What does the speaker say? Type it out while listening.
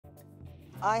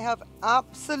I have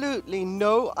absolutely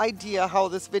no idea how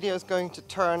this video is going to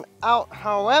turn out.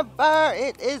 However,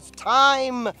 it is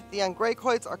time. The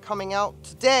angreacoids are coming out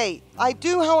today. I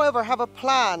do, however, have a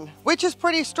plan, which is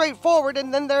pretty straightforward,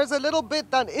 and then there's a little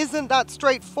bit that isn't that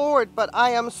straightforward, but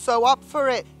I am so up for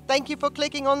it. Thank you for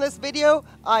clicking on this video.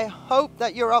 I hope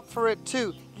that you're up for it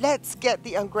too. Let's get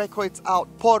the angreacoids out.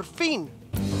 Por fin.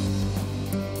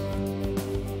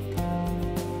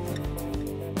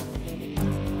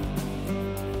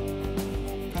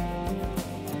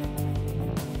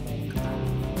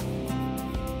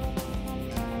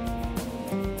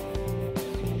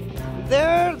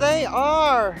 There they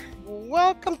are.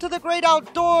 Welcome to the great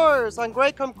outdoors.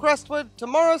 Angraecum Crestwood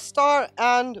Tomorrow Star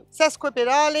and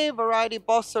sesquipedale variety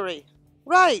bosseri.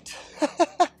 Right.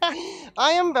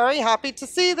 I am very happy to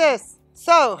see this.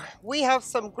 So we have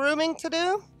some grooming to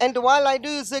do, and while I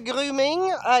do the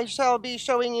grooming, I shall be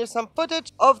showing you some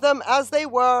footage of them as they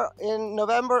were in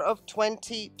November of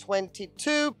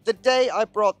 2022, the day I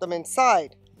brought them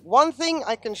inside. One thing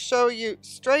I can show you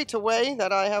straight away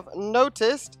that I have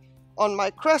noticed on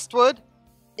my Crestwood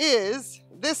is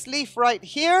this leaf right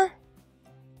here.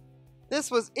 This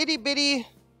was itty bitty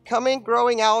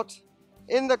growing out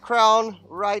in the crown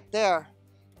right there.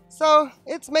 So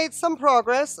it's made some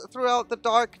progress throughout the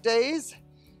dark days,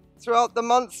 throughout the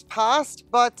months past,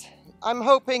 but I'm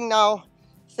hoping now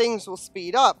things will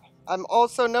speed up. I'm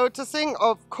also noticing,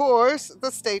 of course,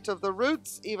 the state of the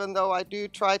roots. Even though I do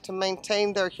try to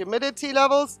maintain their humidity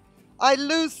levels, I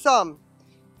lose some.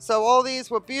 So all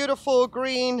these were beautiful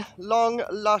green, long,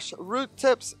 lush root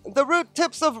tips. The root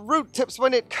tips of root tips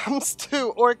when it comes to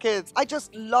orchids. I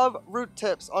just love root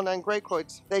tips on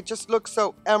angreacoids. They just look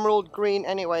so emerald green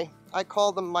anyway. I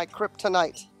call them my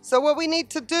kryptonite. So what we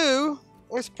need to do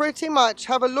is pretty much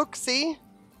have a look-see,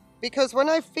 because when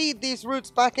I feed these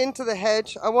roots back into the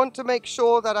hedge, I want to make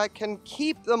sure that I can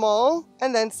keep them all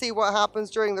and then see what happens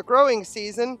during the growing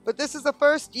season. But this is the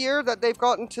first year that they've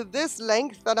gotten to this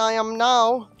length that I am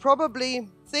now probably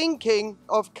thinking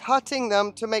of cutting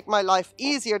them to make my life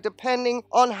easier, depending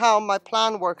on how my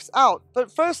plan works out.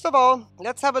 But first of all,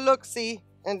 let's have a look-see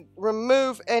and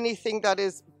remove anything that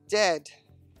is dead.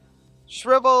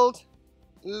 Shriveled,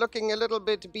 looking a little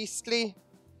bit beastly.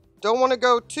 Don't want to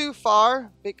go too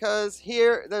far, because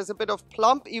here there's a bit of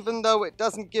plump, even though it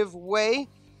doesn't give way.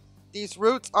 These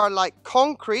roots are like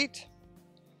concrete.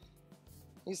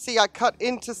 You see, I cut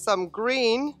into some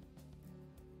green.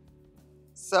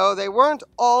 So they weren't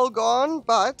all gone,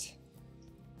 but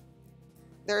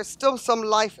there's still some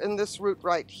life in this root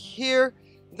right here.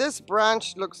 This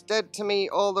branch looks dead to me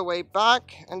all the way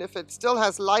back, and if it still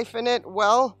has life in it,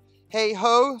 well, hey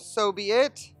ho, so be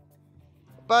it.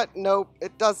 But nope,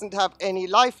 it doesn't have any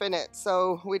life in it,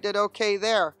 so we did okay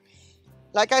there.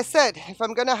 Like I said, if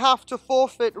I'm gonna have to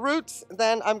forfeit roots,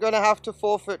 then I'm gonna have to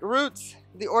forfeit roots.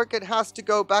 The orchid has to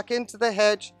go back into the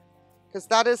hedge, because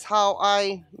that is how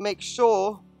I make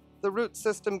sure the root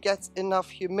system gets enough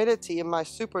humidity in my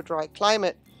super dry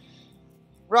climate.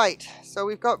 Right, so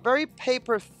we've got very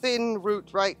paper thin root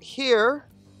right here.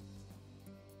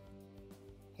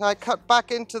 I cut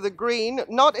back into the green,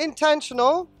 not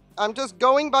intentional. I'm just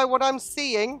going by what I'm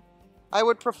seeing. I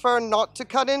would prefer not to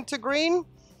cut into green,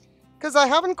 because I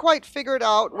haven't quite figured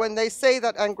out when they say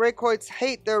that angreacoids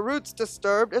hate their roots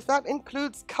disturbed, if that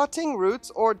includes cutting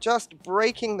roots or just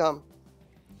breaking them.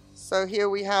 So here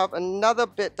we have another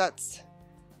bit that's,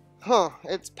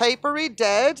 it's papery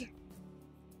dead.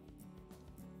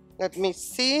 Let me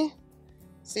see.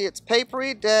 See, it's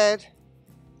papery dead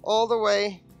all the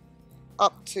way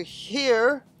up to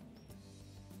here.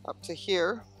 Up to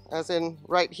here. As in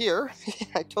right here.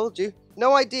 I told you.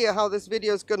 No idea how this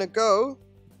video is going to go.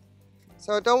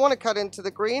 So I don't want to cut into the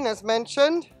green as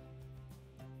mentioned.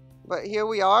 But here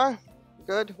we are.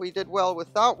 Good. We did well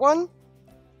with that one.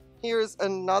 Here's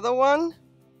another one.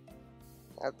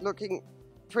 Looking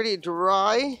pretty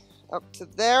dry up to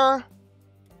there.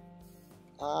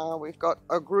 We've got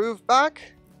a groove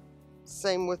back.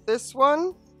 Same with this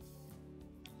one.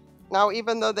 Now,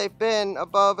 even though they've been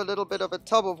above a little bit of a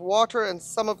tub of water and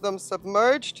some of them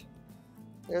submerged,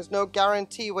 there's no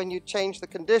guarantee when you change the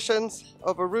conditions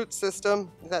of a root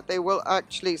system that they will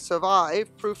actually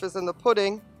survive. Proof is in the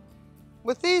pudding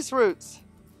with these roots.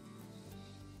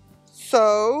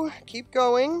 So, keep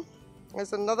going.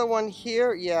 There's another one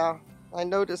here. Yeah, I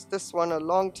noticed this one a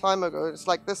long time ago. It's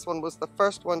like this one was the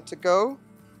first one to go.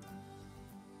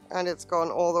 And it's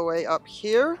gone all the way up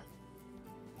here.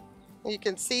 You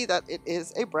can see that it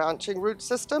is a branching root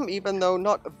system, even though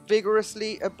not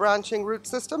vigorously a branching root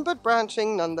system, but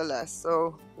branching nonetheless.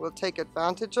 So we'll take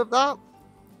advantage of that.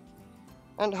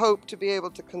 and hope to be able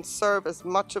to conserve as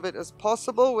much of it as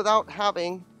possible without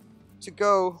having to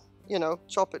go, you know,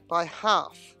 chop it by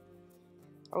half.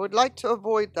 I would like to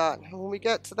avoid that. When we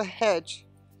get to the hedge,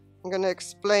 I'm going to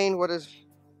explain what has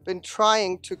been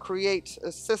trying to create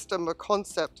a system, a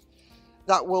concept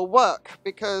that will work,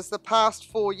 because the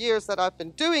past 4 years that I've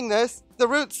been doing this, the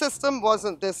root system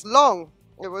wasn't this long.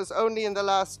 It was only in the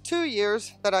last 2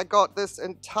 years that I got this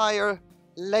entire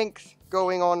length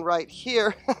going on right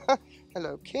here.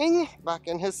 Hello, King, back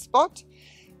in his spot.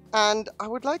 And I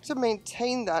would like to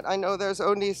maintain that. I know there's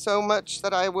only so much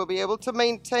that I will be able to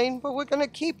maintain, but we're going to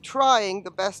keep trying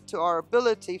the best to our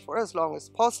ability for as long as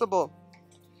possible.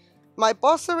 My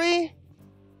bosseri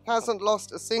hasn't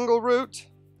lost a single root,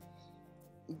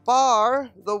 bar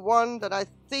the one that I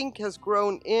think has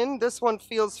grown in. This one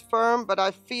feels firm, but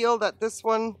I feel that this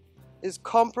one is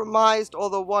compromised, or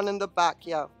the one in the back,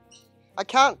 yeah. I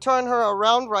can't turn her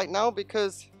around right now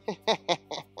because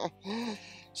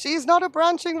she's not a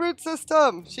branching root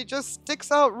system. She just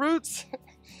sticks out roots.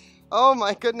 Oh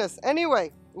my goodness.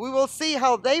 Anyway, we will see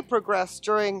how they progress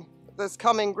during this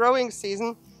coming growing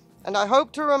season. And I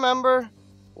hope to remember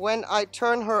when I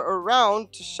turn her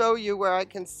around to show you where I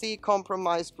can see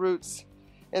compromised roots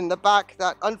in the back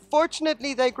that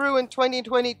unfortunately they grew in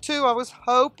 2022. I was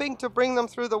hoping to bring them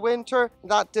through the winter.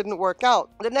 That didn't work out.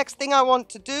 The next thing I want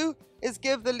to do is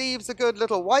give the leaves a good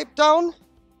little wipe down.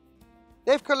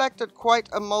 They've collected quite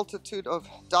a multitude of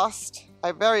dust.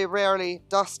 I very rarely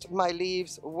dust my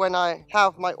leaves when I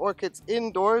have my orchids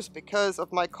indoors because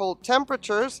of my cold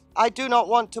temperatures. I do not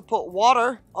want to put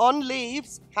water on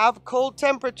leaves, have cold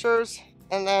temperatures,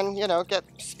 and then, you know, get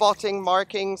spotting,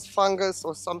 markings, fungus,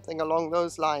 or something along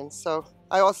those lines. So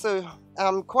I also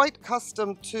am quite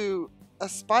accustomed to a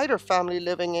spider family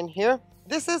living in here.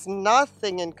 This is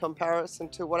nothing in comparison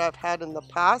to what I've had in the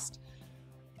past.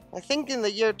 I think in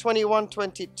the year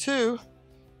 21-22,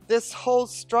 this whole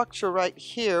structure right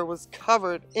here was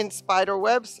covered in spider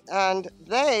webs, and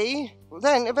they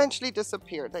then eventually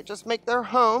disappeared. They just make their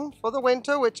home for the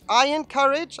winter, which I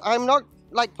encourage. I'm not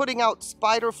like putting out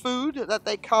spider food that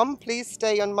they come, please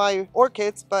stay on my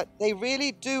orchids, but they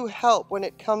really do help when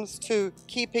it comes to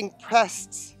keeping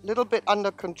pests a little bit under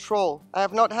control. I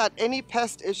have not had any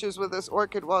pest issues with this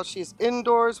orchid while she's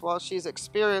indoors, while she's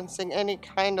experiencing any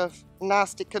kind of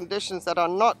nasty conditions that are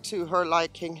not to her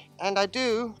liking. And I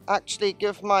do actually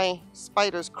give my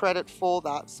spiders credit for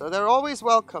that. So they're always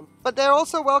welcome. But they're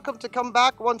also welcome to come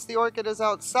back once the orchid is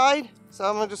outside. So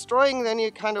I'm destroying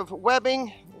any kind of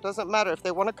webbing. It doesn't matter. If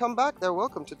they want to come back, they're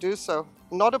welcome to do so.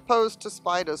 Not opposed to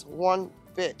spiders one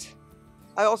bit.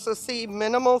 I also see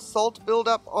minimal salt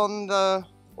buildup on the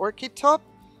orchid top.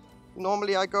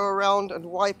 Normally I go around and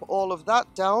wipe all of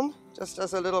that down, just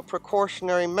as a little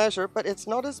precautionary measure, but it's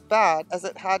not as bad as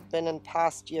it had been in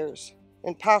past years.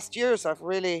 In past years, I've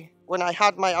really, when I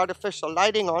had my artificial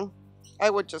lighting on, I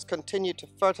would just continue to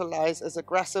fertilize as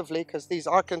aggressively, because these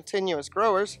are continuous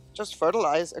growers, just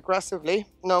fertilize aggressively,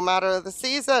 no matter the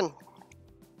season.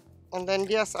 And then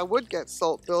yes, I would get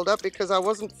salt buildup because I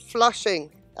wasn't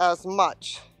flushing as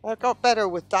much. I got better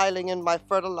with dialing in my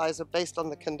fertilizer based on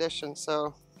the conditions,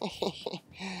 so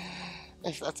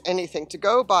if that's anything to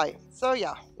go by. So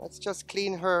yeah, let's just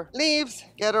clean her leaves,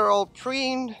 get her all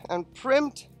preened and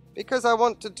primed, because I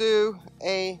want to do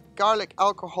a garlic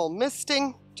alcohol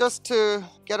misting just to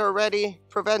get her ready,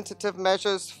 preventative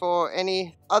measures for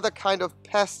any other kind of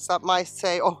pests that might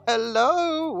say, oh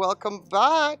hello, welcome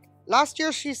back. Last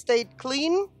year she stayed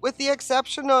clean, with the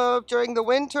exception of during the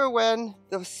winter when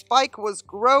the spike was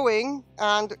growing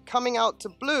and coming out to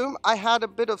bloom, I had a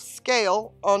bit of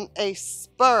scale on a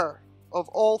spur of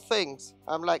all things.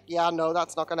 I'm like, yeah, no,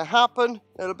 that's not going to happen.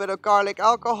 A little bit of garlic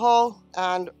alcohol,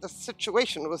 and the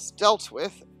situation was dealt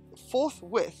with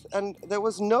forthwith, and there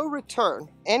was no return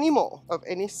anymore of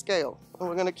any scale, and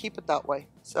we're going to keep it that way.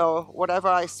 So whatever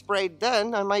I sprayed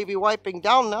then, I may be wiping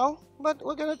down now, but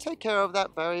we're going to take care of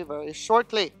that very, very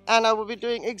shortly. And I will be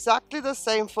doing exactly the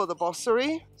same for the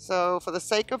bosseri. So for the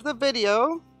sake of the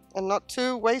video, and not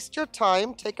to waste your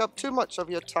time, take up too much of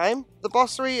your time, the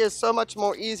bosseri is so much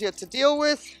more easier to deal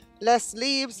with, less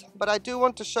leaves. But I do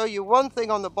want to show you one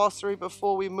thing on the bosseri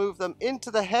before we move them into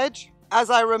the hedge. As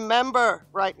I remember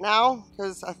right now,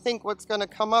 because I think what's going to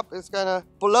come up is going to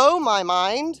blow my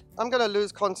mind, I'm going to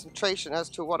lose concentration as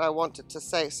to what I wanted to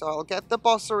say. So I'll get the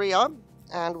bosseri up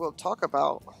and we'll talk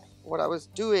about what I was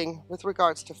doing with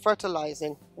regards to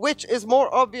fertilizing, which is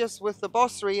more obvious with the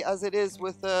bosseri as it is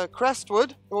with the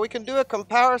crestwood. Well, we can do a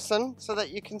comparison so that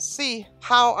you can see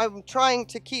how I'm trying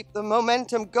to keep the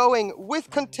momentum going with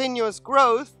continuous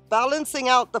growth, balancing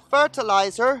out the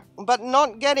fertilizer, but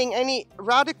not getting any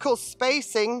radical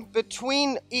spacing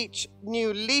between each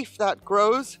new leaf that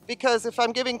grows, because if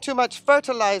I'm giving too much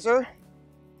fertilizer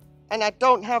and I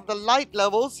don't have the light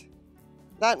levels,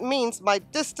 that means my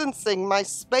distancing, my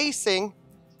spacing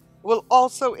will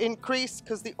also increase,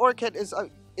 because the orchid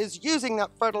is using that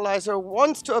fertilizer,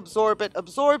 wants to absorb it,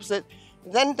 absorbs it,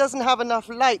 then doesn't have enough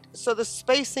light. So the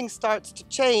spacing starts to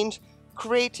change,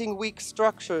 creating weak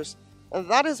structures. And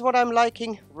that is what I'm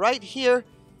liking right here.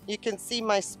 You can see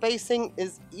my spacing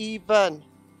is even.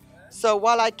 So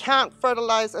while I can't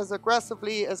fertilize as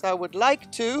aggressively as I would like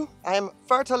to, I'm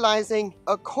fertilizing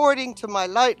according to my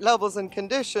light levels and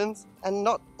conditions, and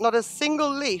not a single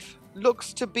leaf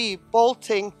looks to be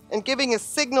bolting and giving a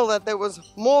signal that there was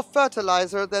more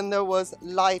fertilizer than there was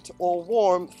light or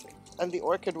warmth and the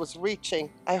orchid was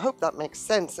reaching. I hope that makes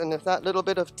sense, and if that little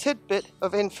bit of tidbit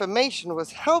of information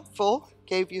was helpful,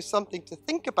 gave you something to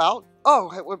think about,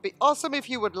 oh, it would be awesome if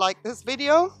you would like this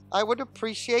video. I would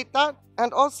appreciate that.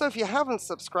 And also, if you haven't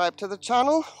subscribed to the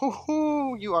channel,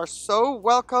 you are so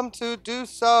welcome to do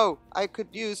so. I could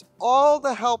use all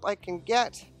the help I can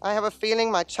get. I have a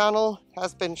feeling my channel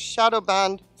has been shadow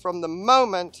banned from the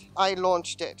moment I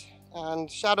launched it,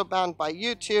 and shadow banned by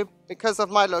YouTube because of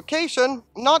my location,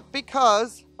 not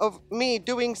because of me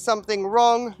doing something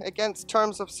wrong against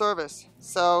terms of service.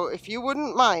 So if you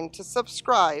wouldn't mind to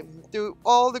subscribe, do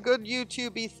all the good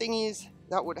YouTube-y thingies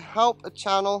that would help a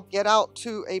channel get out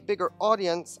to a bigger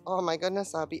audience, oh my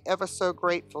goodness, I'd be ever so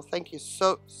grateful. Thank you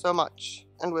so much.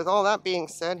 And with all that being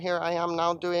said, here I am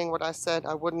now doing what I said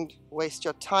I wouldn't waste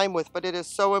your time with, but it is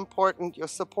so important. Your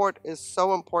support is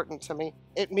so important to me.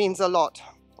 It means a lot.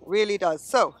 Really does.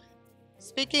 So,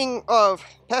 speaking of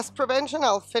pest prevention,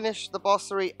 I'll finish the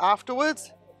bosseri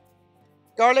afterwards.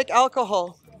 Garlic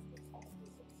alcohol.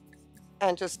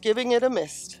 And just giving it a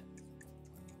mist.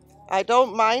 I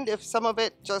don't mind if some of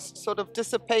it just sort of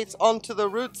dissipates onto the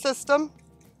root system.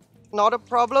 Not a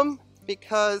problem,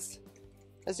 because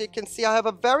as you can see, I have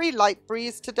a very light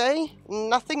breeze today.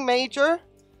 Nothing major.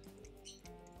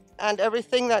 And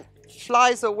everything that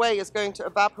flies away is going to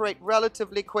evaporate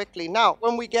relatively quickly. Now,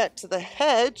 when we get to the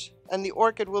hedge and the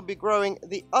orchid will be growing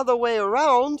the other way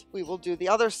around, we will do the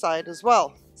other side as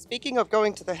well. Speaking of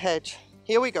going to the hedge,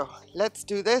 here we go. Let's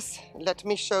do this. Let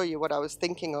me show you what I was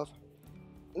thinking of.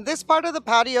 This part of the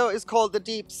patio is called the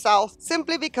Deep South,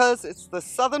 simply because it's the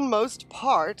southernmost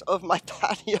part of my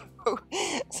patio.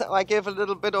 So I give a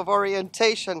little bit of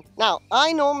orientation. Now,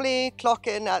 I normally clock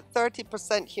in at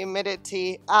 30%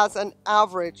 humidity as an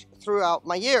average throughout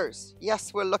my years.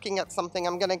 Yes, we're looking at something,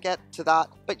 I'm going to get to that.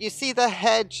 But you see, the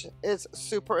hedge is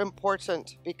super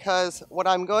important, because what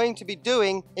I'm going to be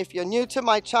doing, if you're new to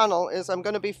my channel, is I'm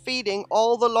going to be feeding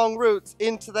all the long roots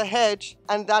into the hedge,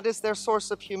 and that is their source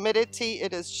of humidity.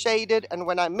 It is shaded, and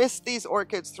when I mist these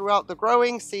orchids throughout the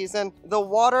growing season, the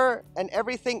water and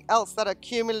everything else that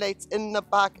accumulates in the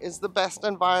back is the best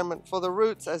environment for the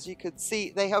roots. As you could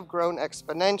see, they have grown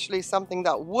exponentially, something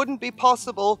that wouldn't be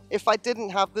possible if I didn't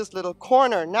have this little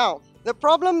corner. Now, the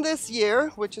problem this year,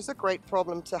 which is a great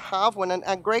problem to have when an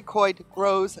angreacoid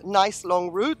grows nice long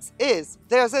roots, is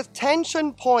there's a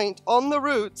tension point on the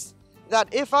roots that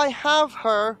if I have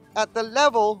her at the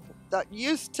level that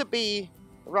used to be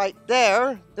right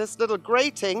there, this little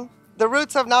grating, the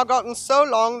roots have now gotten so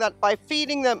long that by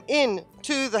feeding them in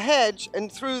to the hedge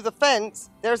and through the fence,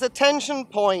 there's a tension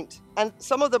point, and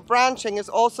some of the branching is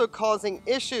also causing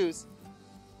issues.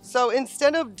 So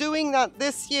instead of doing that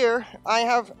this year, I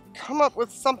have come up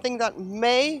with something that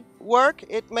may work,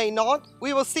 it may not.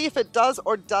 We will see if it does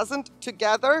or doesn't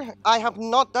together. I have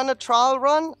not done a trial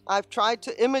run. I've tried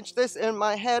to image this in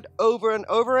my head over and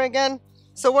over again.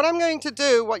 So what I'm going to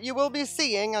do, what you will be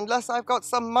seeing, unless I've got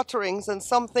some mutterings and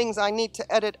some things I need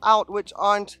to edit out which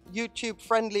aren't YouTube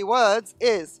friendly words,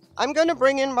 is I'm going to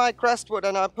bring in my crestwood,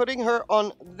 and I'm putting her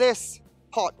on this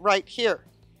pot right here.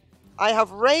 I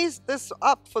have raised this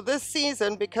up for this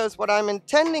season because what I'm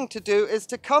intending to do is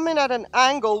to come in at an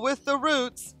angle with the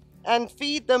roots and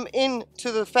feed them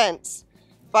into the fence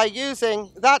by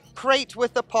using that crate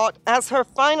with the pot as her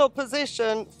final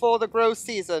position for the grow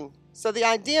season. So the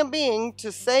idea being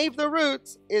to save the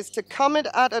roots is to come in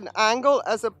at an angle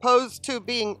as opposed to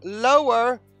being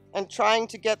lower and trying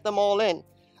to get them all in.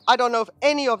 I don't know if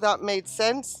any of that made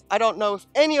sense. I don't know if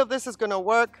any of this is going to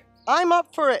work. I'm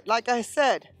up for it, like I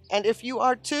said. And if you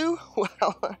are too,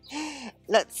 well,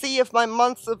 let's see if my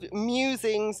months of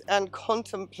musings and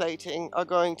contemplating are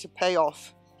going to pay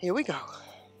off. Here we go.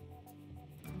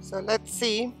 So let's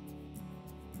see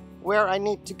where I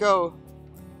need to go.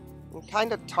 I'm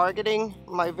kind of targeting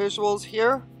my visuals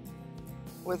here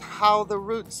with how the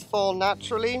roots fall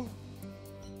naturally.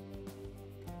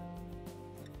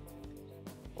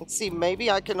 And see, maybe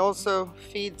I can also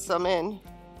feed some in.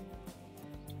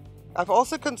 I've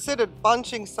also considered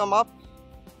bunching some up,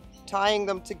 tying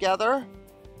them together.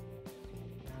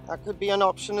 That could be an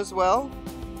option as well.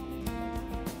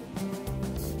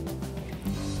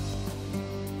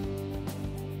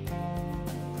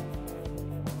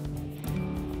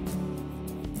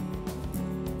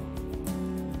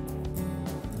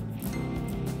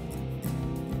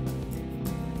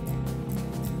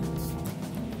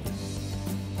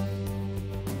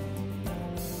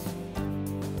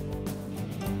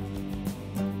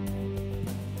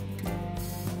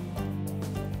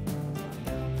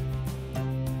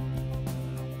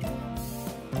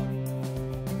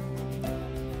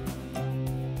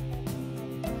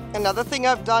 Another thing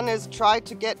I've done is try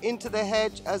to get into the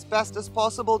hedge as best as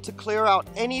possible to clear out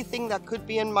anything that could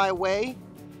be in my way,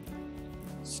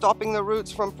 stopping the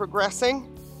roots from progressing.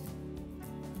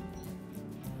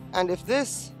 And if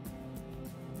this,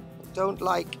 I don't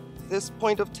like this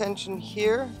point of tension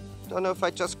here, don't know if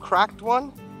I just cracked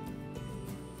one.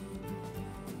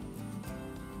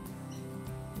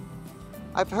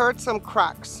 I've heard some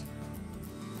cracks,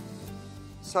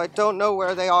 so I don't know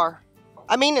where they are.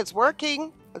 I mean, it's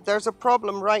working. But there's a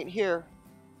problem right here.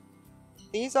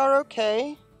 These are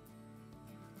okay.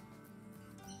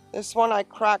 This one I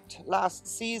cracked last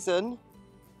season.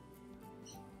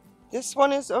 This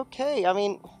one is okay. I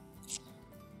mean,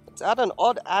 it's at an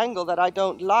odd angle that I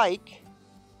don't like.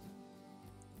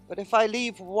 But if I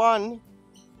leave one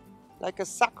like a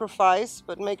sacrifice,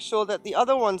 but make sure that the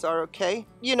other ones are okay,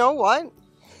 you know what?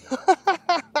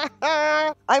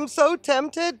 I'm so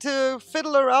tempted to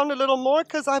fiddle around a little more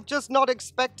because I've just not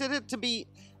expected it to be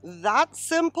that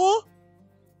simple.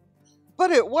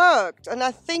 But it worked, and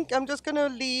I think I'm just going to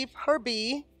leave her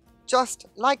be just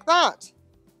like that.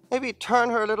 Maybe turn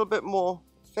her a little bit more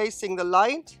facing the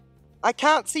light. I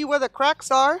can't see where the cracks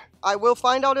are. I will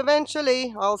find out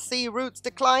eventually. I'll see roots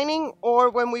declining, or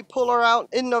when we pull her out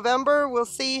in November, we'll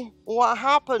see what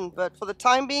happened. But for the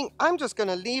time being, I'm just going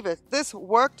to leave it. This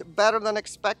worked better than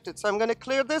expected. So I'm going to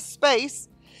clear this space.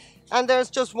 And there's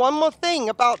just one more thing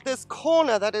about this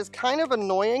corner that is kind of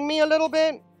annoying me a little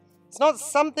bit. It's not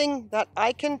something that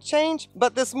I can change,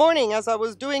 but this morning as I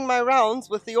was doing my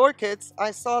rounds with the orchids, I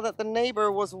saw that the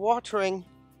neighbor was watering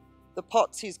the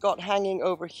pots he's got hanging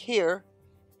over here,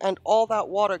 and all that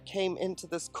water came into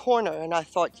this corner, and I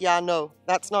thought, yeah, no,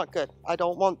 that's not good. I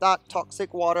don't want that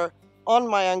toxic water on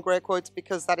my angreacoids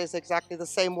because that is exactly the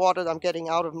same water that I'm getting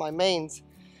out of my mains.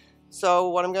 So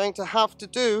what I'm going to have to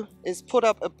do is put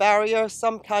up a barrier,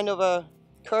 some kind of a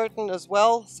curtain as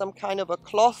well, some kind of a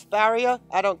cloth barrier.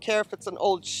 I don't care if it's an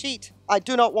old sheet. I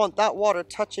do not want that water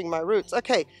touching my roots.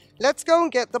 Okay, let's go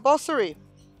and get the bosseri.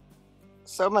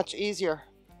 So much easier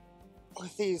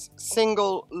with these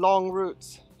single long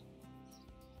roots.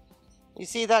 You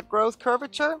see that growth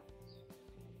curvature?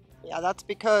 Yeah, that's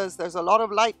because there's a lot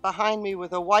of light behind me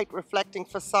with a white reflecting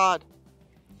facade.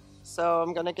 So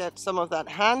I'm gonna get some of that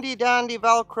handy dandy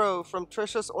Velcro from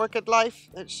Trisha's Orchid Life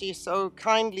that she so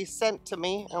kindly sent to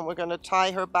me, and we're gonna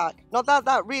tie her back. Not that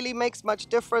that really makes much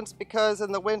difference because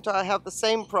in the winter I have the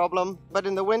same problem, but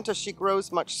in the winter she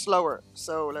grows much slower.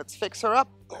 So let's fix her up.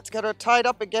 Let's get her tied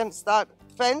up against that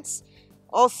fence,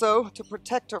 also to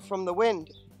protect her from the wind.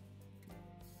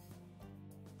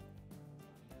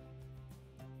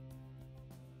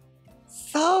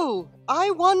 So,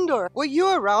 I wonder, were you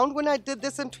around when I did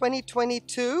this in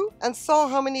 2022 and saw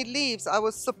how many leaves I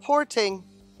was supporting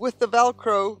with the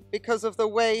Velcro because of the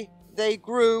way they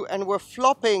grew and were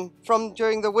flopping from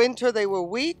during the winter? They were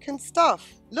weak and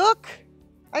stuff. Look,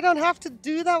 I don't have to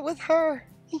do that with her.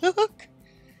 Look,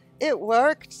 it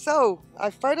worked. So, I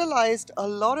fertilized a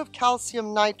lot of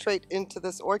calcium nitrate into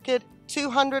this orchid,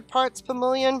 200 parts per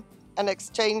million, and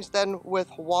exchanged then with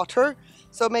water.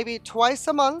 So maybe twice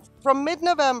a month. From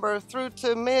mid-November through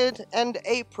to mid-end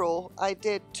April, I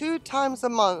did 2 times a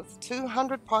month,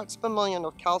 200 parts per million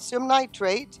of calcium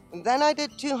nitrate. Then I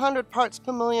did 200 parts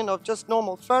per million of just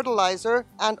normal fertilizer.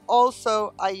 And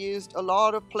also I used a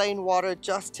lot of plain water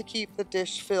just to keep the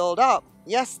dish filled up.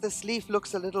 Yes, this leaf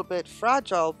looks a little bit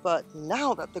fragile, but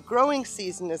now that the growing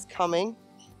season is coming,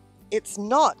 it's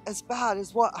not as bad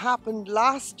as what happened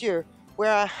last year,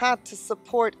 where I had to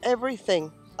support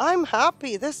everything. I'm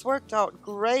happy. This worked out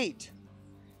great.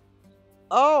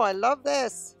 Oh, I love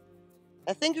this.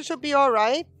 I think it should be all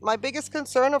right. My biggest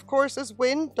concern, of course, is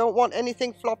wind. Don't want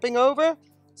anything flopping over.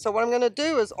 So what I'm going to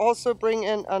do is also bring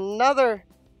in another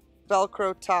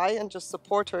Velcro tie and just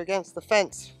support her against the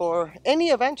fence for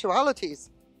any eventualities.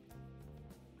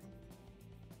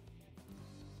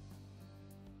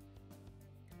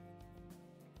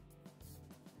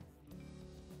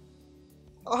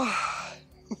 Oh.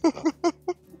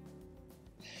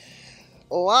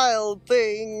 Wild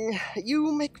thing,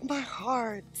 you make my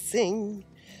heart sing.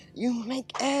 You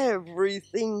make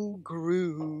everything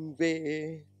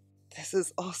groovy. This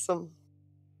is awesome.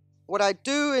 What I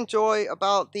do enjoy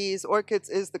about these orchids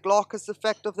is the glaucous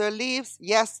effect of their leaves.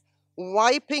 Yes,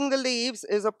 wiping the leaves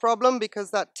is a problem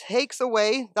because that takes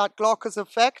away that glaucous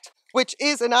effect, which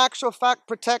is in actual fact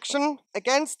protection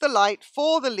against the light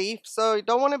for the leaf. So you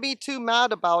don't want to be too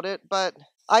mad about it, but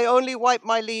I only wipe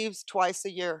my leaves twice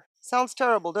a year. Sounds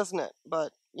terrible, doesn't it?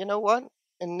 But you know what?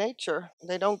 In nature,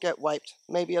 they don't get wiped.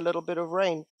 Maybe a little bit of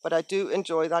rain, but I do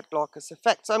enjoy that glaucous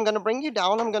effect. So I'm going to bring you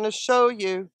down. I'm going to show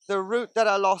you the root that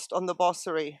I lost on the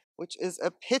bosseri, which is a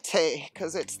pite,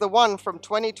 because it's the one from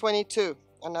 2022.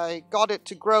 And I got it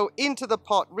to grow into the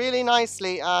pot really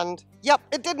nicely, and yep,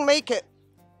 it didn't make it.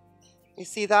 You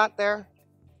see that there?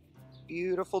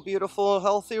 Beautiful, beautiful,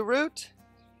 healthy root.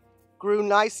 Grew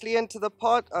nicely into the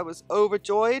pot. I was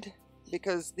overjoyed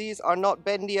because these are not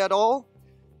bendy at all,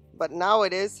 but now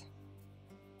it is.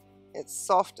 It's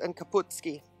soft and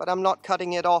kaputski, but I'm not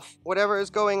cutting it off. Whatever is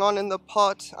going on in the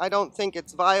pot, I don't think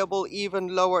it's viable even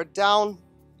lower down,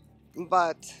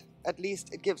 but at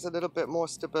least it gives a little bit more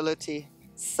stability,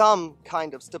 some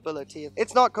kind of stability.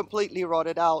 It's not completely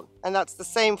rotted out, and that's the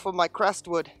same for my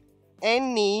crestwood.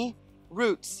 Any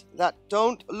roots that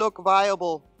don't look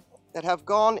viable, that have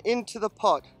gone into the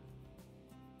pot,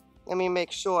 let me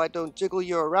make sure I don't jiggle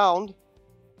you around.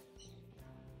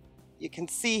 You can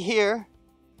see here,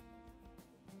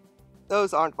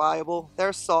 those aren't viable.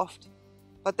 They're soft,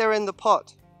 but they're in the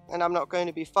pot, and I'm not going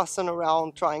to be fussing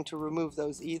around trying to remove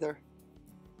those either.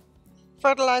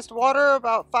 Fertilized water,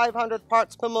 about 500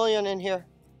 parts per million in here.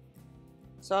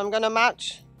 So I'm going to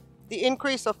match the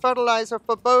increase of fertilizer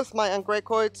for both my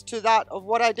angreacoids to that of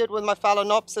what I did with my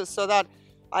phalaenopsis, so that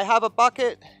I have a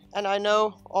bucket and I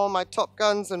know all my top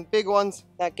guns and big ones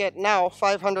that get now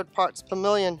 500 parts per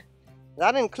million.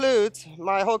 That includes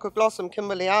my Holcoglossum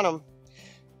kimberlianum.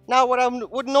 Now what I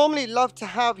would normally love to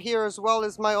have here as well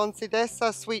is my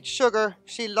Oncidesa sweet sugar.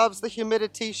 She loves the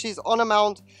humidity, she's on a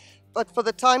mount. But for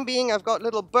the time being, I've got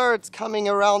little birds coming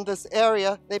around this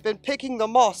area. They've been picking the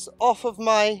moss off of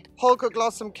my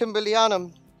Holcoglossum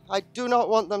kimberlianum. I do not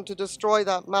want them to destroy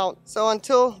that mount. So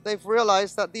until they've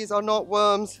realized that these are not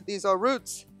worms, these are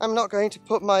roots, I'm not going to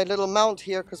put my little mount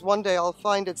here, because one day I'll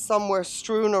find it somewhere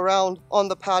strewn around on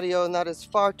the patio, and that is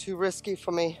far too risky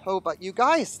for me. Oh, but you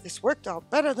guys, this worked out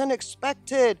better than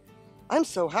expected. I'm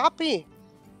so happy.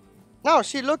 Now,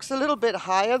 she looks a little bit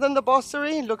higher than the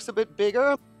bosseri, looks a bit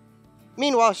bigger.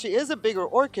 Meanwhile, she is a bigger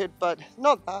orchid, but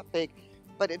not that big.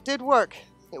 But it did work.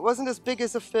 It wasn't as big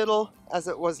as a fiddle as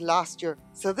it was last year.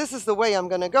 So this is the way I'm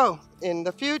gonna go in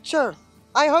the future.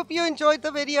 I hope you enjoyed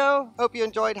the video. Hope you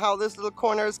enjoyed how this little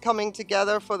corner is coming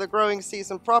together for the growing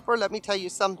season proper. Let me tell you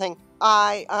something.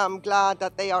 I am glad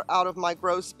that they are out of my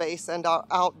grow space and are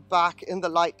out back in the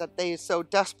light that they so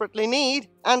desperately need,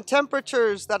 and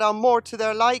temperatures that are more to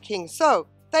their liking. So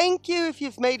thank you if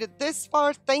you've made it this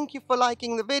far. Thank you for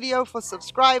liking the video, for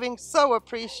subscribing. So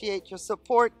appreciate your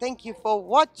support. Thank you for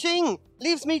watching.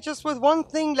 Leaves me just with one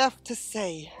thing left to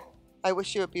say. I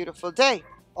wish you a beautiful day.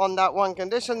 On that one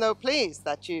condition though, please,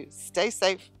 that you stay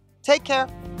safe. Take care.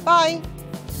 Bye.